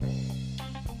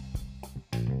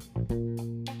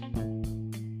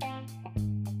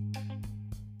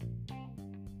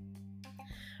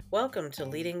Welcome to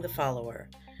Leading the Follower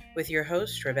with your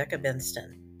host, Rebecca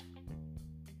Benston.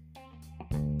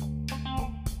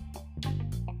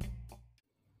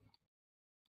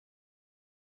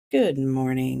 Good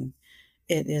morning.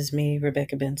 It is me,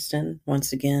 Rebecca Benston,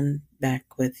 once again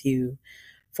back with you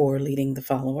for Leading the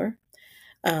Follower.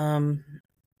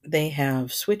 They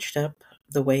have switched up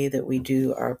the way that we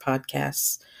do our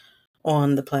podcasts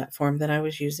on the platform that I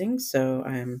was using, so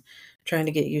I'm trying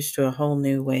to get used to a whole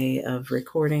new way of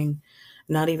recording.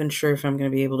 Not even sure if I'm going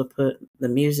to be able to put the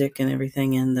music and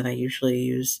everything in that I usually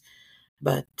use,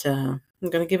 but I'm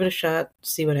going to give it a shot,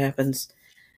 see what happens,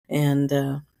 and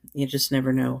you just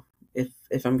never know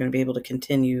if I'm going to be able to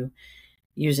continue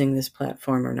using this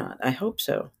platform or not. I hope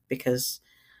so, because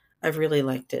I've really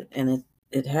liked it, and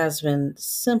it has been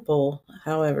simple.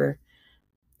 However,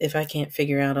 if I can't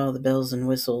figure out all the bells and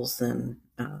whistles, then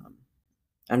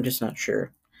I'm just not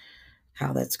sure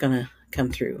how that's going to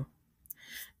come through.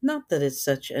 Not that it's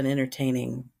such an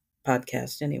entertaining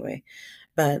podcast anyway,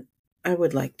 but I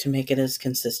would like to make it as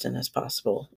consistent as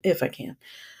possible if I can.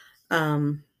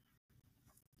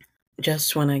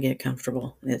 Just when I get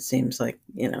comfortable, it seems like,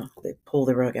 they pull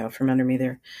the rug out from under me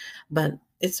there. But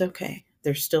it's okay.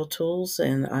 There's still tools,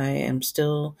 and I am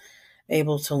still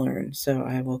able to learn. So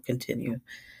I will continue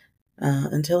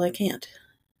until I can't.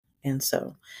 And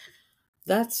so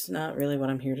that's not really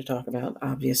what I'm here to talk about,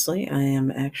 obviously. I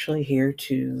am actually here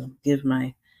to give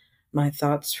my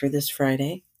thoughts for this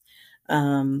Friday.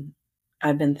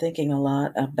 I've been thinking a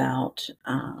lot about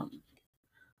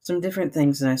some different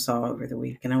things that I saw over the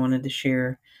week, and I wanted to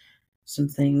share some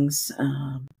things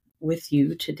with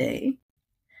you today.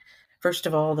 First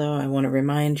of all, though, I want to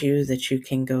remind you that you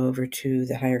can go over to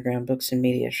the Higher Ground Books and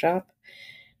Media shop,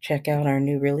 check out our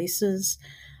new releases,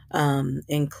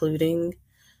 including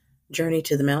Journey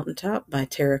to the Mountaintop by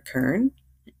Tara Kern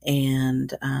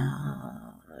and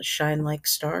Shine Like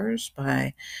Stars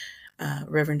by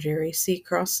Reverend Jerry C.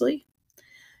 Crossley,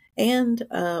 and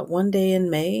One Day in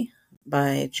May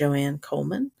by Joanne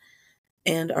Coleman.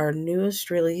 And our newest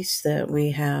release that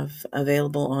we have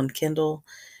available on Kindle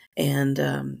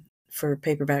and for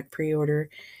paperback pre-order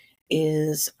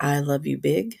is I Love You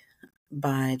Big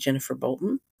by Jennifer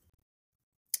Bolton,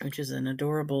 which is an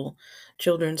adorable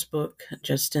children's book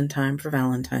just in time for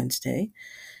Valentine's Day.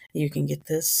 You can get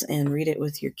this and read it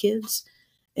with your kids.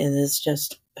 It is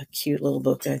just a cute little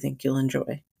book I think you'll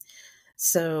enjoy.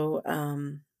 So,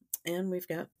 and we've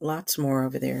got lots more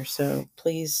over there. So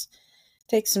please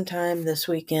take some time this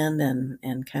weekend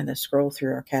and kind of scroll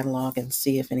through our catalog and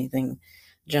see if anything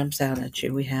jumps out at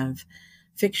you. We have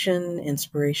fiction,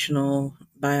 inspirational,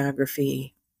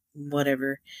 biography,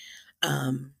 whatever,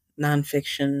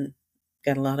 nonfiction,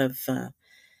 got a lot of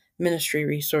ministry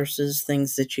resources,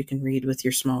 things that you can read with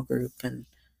your small group, and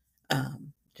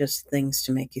just things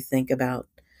to make you think about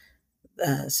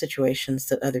situations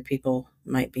that other people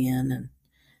might be in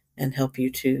and help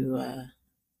you to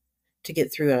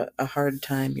get through a hard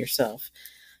time yourself.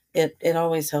 It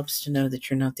always helps to know that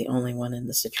you're not the only one in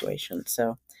the situation.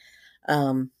 So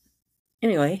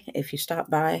anyway, if you stop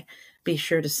by, be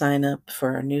sure to sign up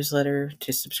for our newsletter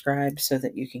to subscribe so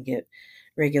that you can get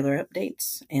regular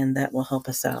updates, and that will help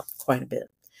us out quite a bit.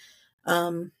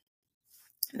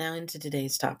 Now into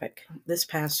today's topic. This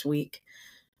past week,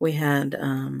 we had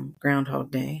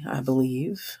Groundhog Day, I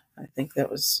believe. I think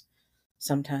that was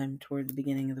sometime toward the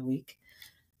beginning of the week.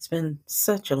 It's been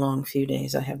such a long few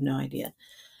days, I have no idea.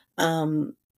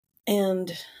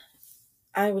 And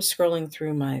I was scrolling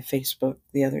through my Facebook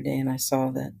the other day, and I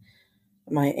saw that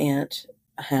my aunt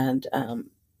had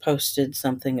posted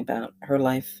something about her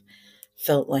life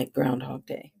felt like Groundhog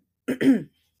Day.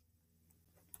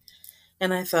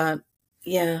 And I thought,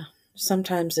 yeah,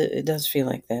 sometimes it does feel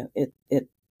like that. It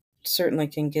certainly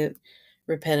can get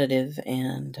repetitive,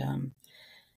 and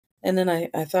then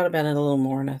I thought about it a little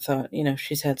more, and I thought,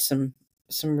 she's had some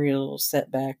real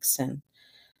setbacks and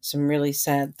some really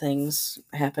sad things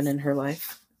happen in her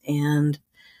life, and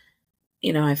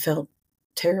I felt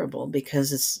terrible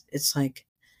because it's like,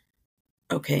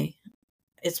 okay,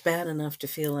 it's bad enough to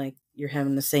feel like you're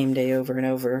having the same day over and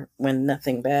over when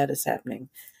nothing bad is happening,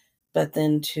 but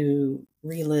then to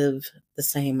relive the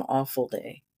same awful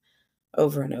day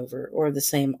over and over, or the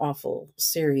same awful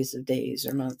series of days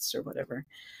or months or whatever,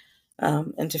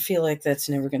 and to feel like that's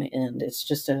never going to end. It's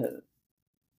just a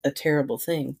terrible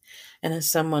thing. And as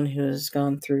someone who has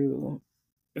gone through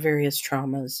various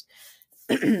traumas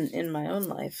in my own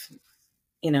life,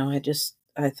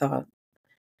 I thought,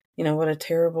 what a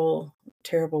terrible,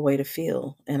 terrible way to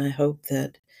feel. And I hope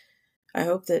that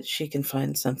she can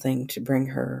find something to bring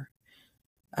her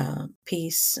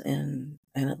peace and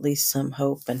at least some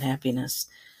hope and happiness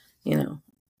you know,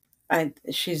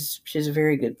 she's a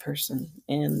very good person,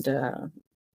 and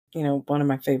one of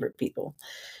my favorite people.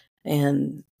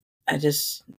 And I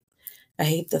just I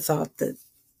hate the thought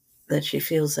that she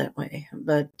feels that way,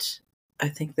 but I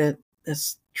think that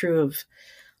that's true of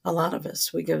a lot of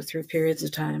us. We go through periods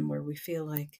of time where we feel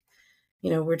like,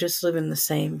 we're just living the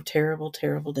same terrible,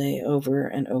 terrible day over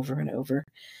and over and over,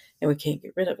 and we can't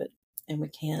get rid of it, and we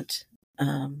can't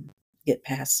get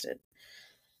past it.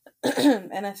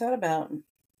 And I thought about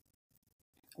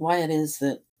why it is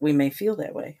that we may feel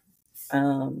that way.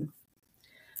 Um,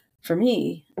 for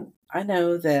me, I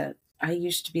know that I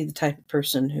used to be the type of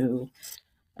person who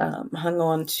hung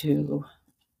on to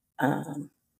um,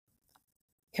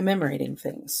 commemorating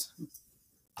things.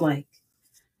 Like,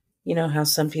 how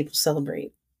some people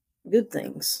celebrate good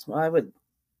things. Well, I would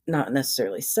not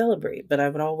necessarily celebrate, but I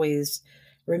would always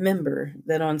remember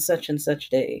that on such and such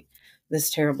day, this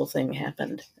terrible thing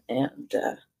happened. And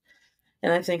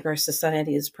I think our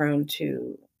society is prone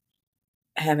to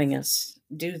having us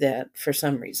do that for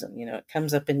some reason. It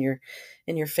comes up in your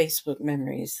Facebook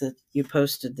memories that you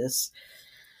posted this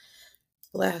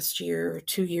last year,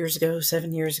 2 years ago,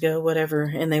 7 years ago, whatever,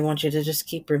 and they want you to just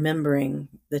keep remembering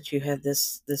that you had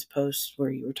this post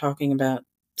where you were talking about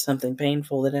something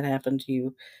painful that had happened to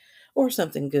you, or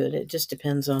something good. It just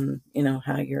depends on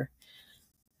how your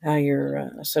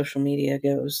social media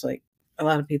goes. Like, a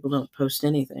lot of people don't post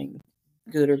anything,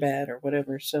 good or bad or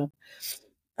whatever. So,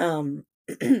 um,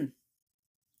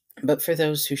 but for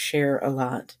those who share a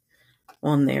lot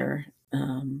on there,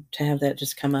 to have that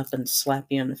just come up and slap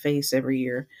you in the face every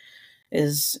year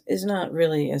is not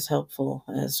really as helpful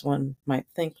as one might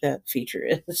think that feature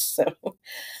is. So,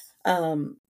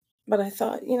 um, but I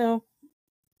thought,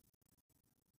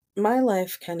 my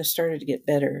life kind of started to get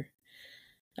better.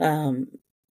 Um,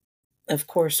 of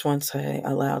course, once I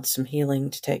allowed some healing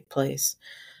to take place,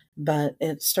 but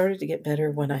it started to get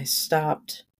better when I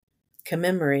stopped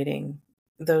commemorating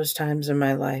those times in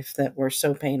my life that were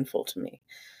so painful to me.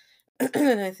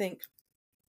 And I think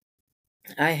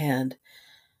I had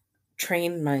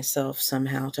trained myself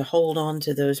somehow to hold on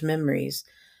to those memories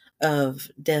of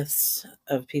deaths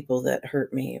of people that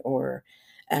hurt me, or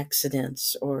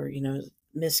accidents, or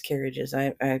miscarriages.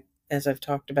 I as I've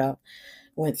talked about,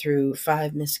 went through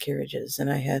 5 miscarriages,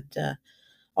 and I had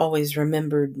always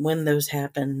remembered when those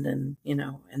happened,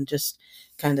 and just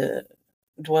kind of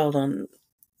dwelled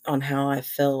on how I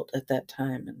felt at that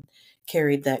time, and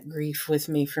carried that grief with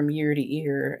me from year to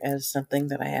year as something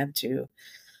that I had to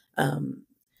um,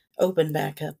 open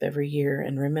back up every year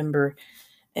and remember,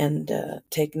 and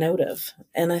take note of.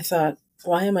 And I thought,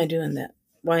 why am I doing that?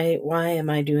 Why am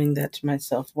I doing that to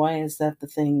myself? Why is that the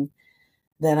thing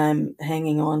that I'm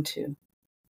hanging on to?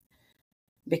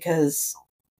 Because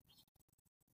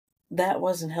that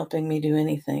wasn't helping me do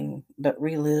anything but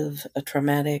relive a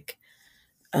traumatic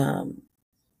um,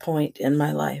 point in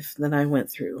my life that I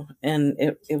went through. And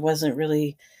it wasn't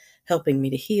really helping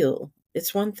me to heal.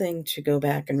 It's one thing to go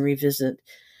back and revisit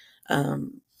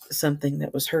um, something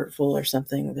that was hurtful, or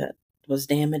something that was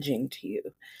damaging to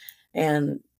you,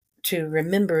 and to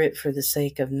remember it for the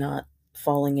sake of not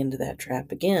falling into that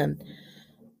trap again.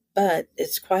 But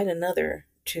it's quite another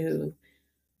to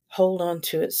hold on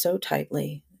to it so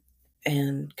tightly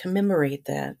and commemorate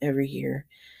that every year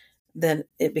that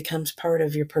it becomes part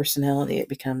of your personality. It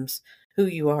becomes who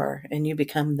you are, and you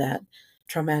become that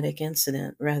traumatic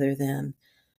incident, rather than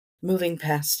moving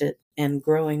past it and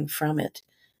growing from it,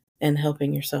 and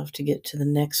helping yourself to get to the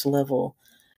next level,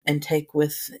 and take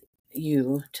with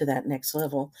you to that next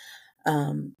level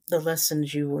the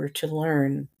lessons you were to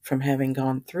learn from having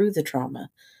gone through the trauma.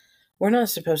 We're not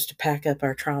supposed to pack up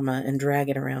our trauma and drag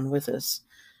it around with us.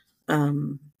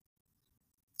 Um,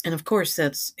 and of course,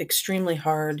 that's extremely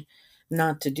hard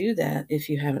not to do that if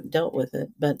you haven't dealt with it.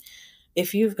 But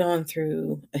if you've gone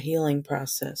through a healing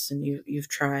process, and you've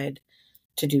tried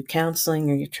to do counseling,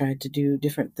 or you've tried to do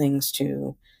different things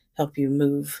to help you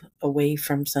move away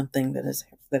from something that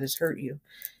has hurt you,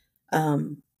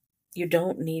 um, you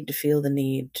don't need to feel the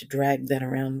need to drag that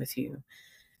around with you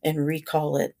and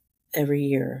recall it every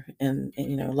year, and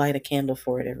light a candle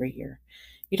for it every year.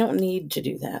 You don't need to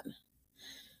do that.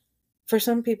 For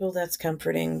some people that's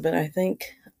comforting, but I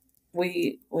think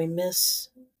we miss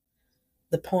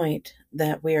the point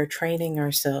that we are training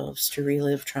ourselves to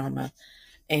relive trauma,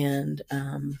 and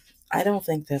I don't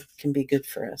think that can be good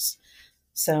for us.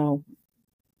 So,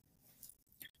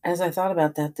 as I thought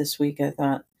about that this week, I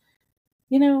thought,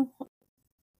 you know,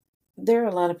 there are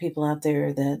a lot of people out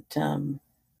there that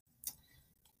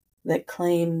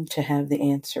claim to have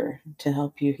the answer to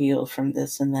help you heal from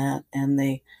this and that, and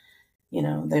they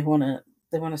want to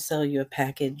they want to sell you a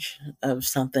package of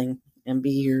something and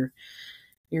be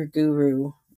your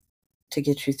guru to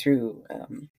get you through,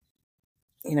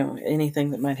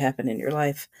 anything that might happen in your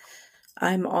life.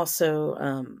 I'm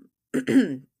also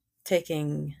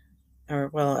taking,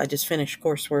 I just finished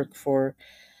coursework for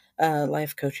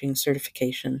life coaching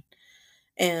certification.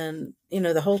 And,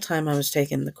 the whole time I was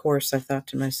taking the course, I thought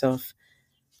to myself,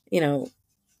 you know,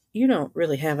 you don't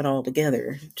really have it all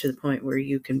together to the point where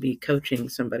you can be coaching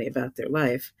somebody about their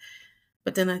life.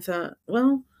 But then I thought,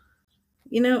 well,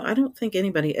 I don't think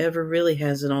anybody ever really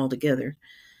has it all together.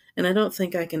 And I don't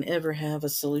think I can ever have a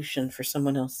solution for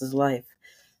someone else's life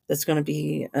that's going to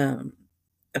be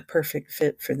a perfect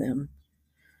fit for them.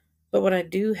 But what I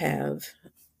do have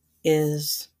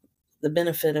is the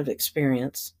benefit of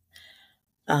experience.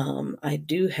 I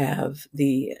do have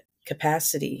the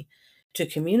capacity to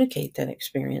communicate that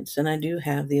experience, and I do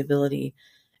have the ability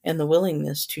and the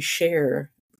willingness to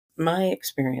share my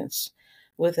experience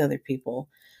with other people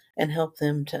and help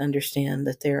them to understand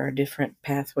that there are different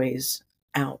pathways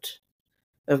out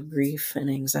of grief and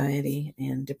anxiety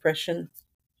and depression.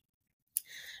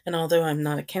 And although I'm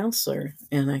not a counselor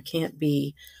and I can't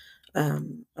be a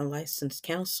licensed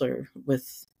counselor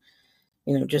with,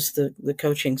 just the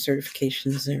coaching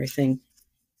certifications and everything,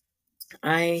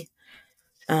 I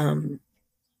um,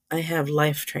 I have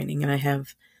life training, and I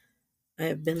have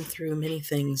been through many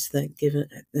things that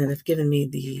have given me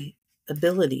the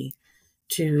ability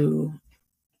to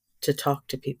talk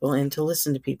to people and to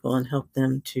listen to people and help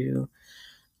them to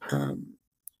um,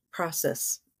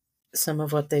 process some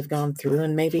of what they've gone through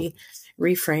and maybe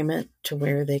reframe it to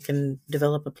where they can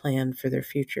develop a plan for their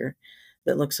future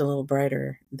that looks a little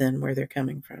brighter than where they're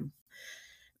coming from.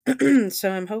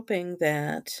 So I'm hoping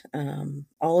that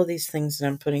all of these things that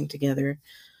I'm putting together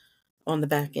on the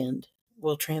back end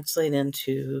will translate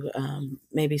into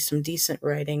maybe some decent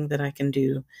writing that I can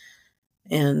do,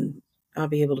 and I'll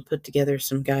be able to put together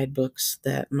some guidebooks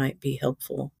that might be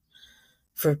helpful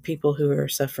for people who are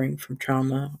suffering from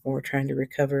trauma or trying to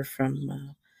recover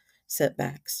from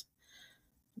setbacks.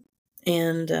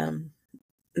 And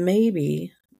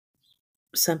maybe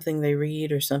something they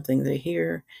read or something they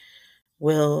hear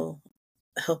will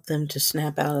help them to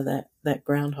snap out of that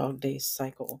Groundhog Day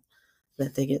cycle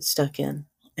that they get stuck in.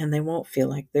 And they won't feel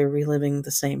like they're reliving the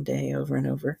same day over and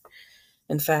over.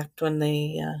 In fact, when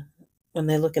they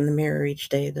look in the mirror each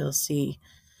day, they'll see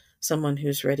someone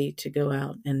who's ready to go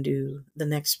out and do the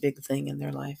next big thing in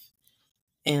their life,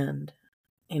 and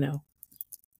you know,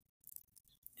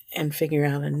 and figure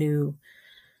out a new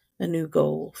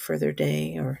goal for their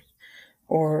day,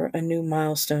 or a new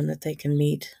milestone that they can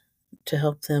meet to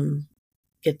help them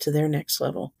get to their next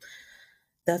level.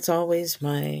 That's always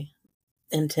my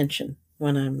intention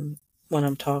when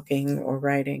I'm talking or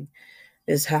writing,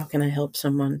 is how can I help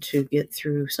someone to get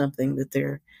through something that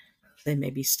they may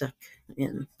be stuck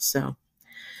in. So,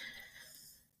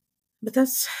 but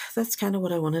that's kind of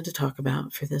what I wanted to talk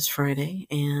about for this Friday.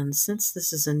 And since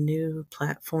this is a new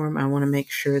platform, I want to make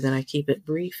sure that I keep it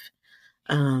brief.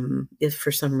 If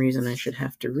for some reason I should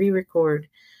have to re-record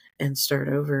and start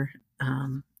over,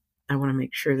 I want to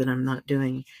make sure that I'm not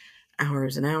doing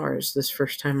hours and hours this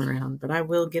first time around. But I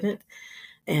will get it,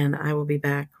 and I will be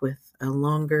back with a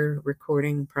longer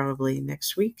recording probably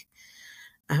next week.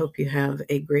 I hope you have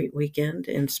a great weekend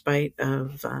in spite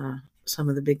of some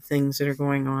of the big things that are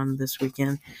going on this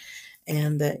weekend,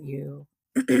 and that you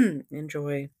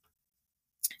enjoy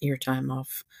your time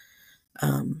off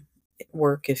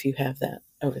work if you have that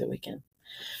over the weekend.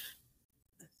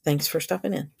 Thanks for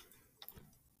stopping in.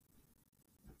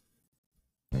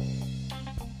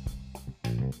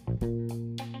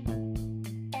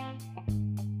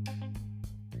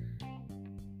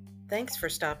 Thanks for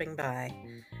stopping by.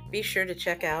 Be sure to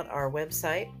check out our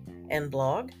website and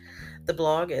blog. The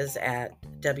blog is at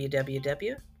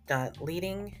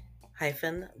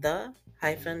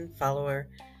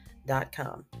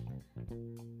www.leading-the-follower.com.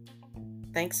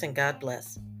 Thanks, and God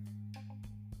bless.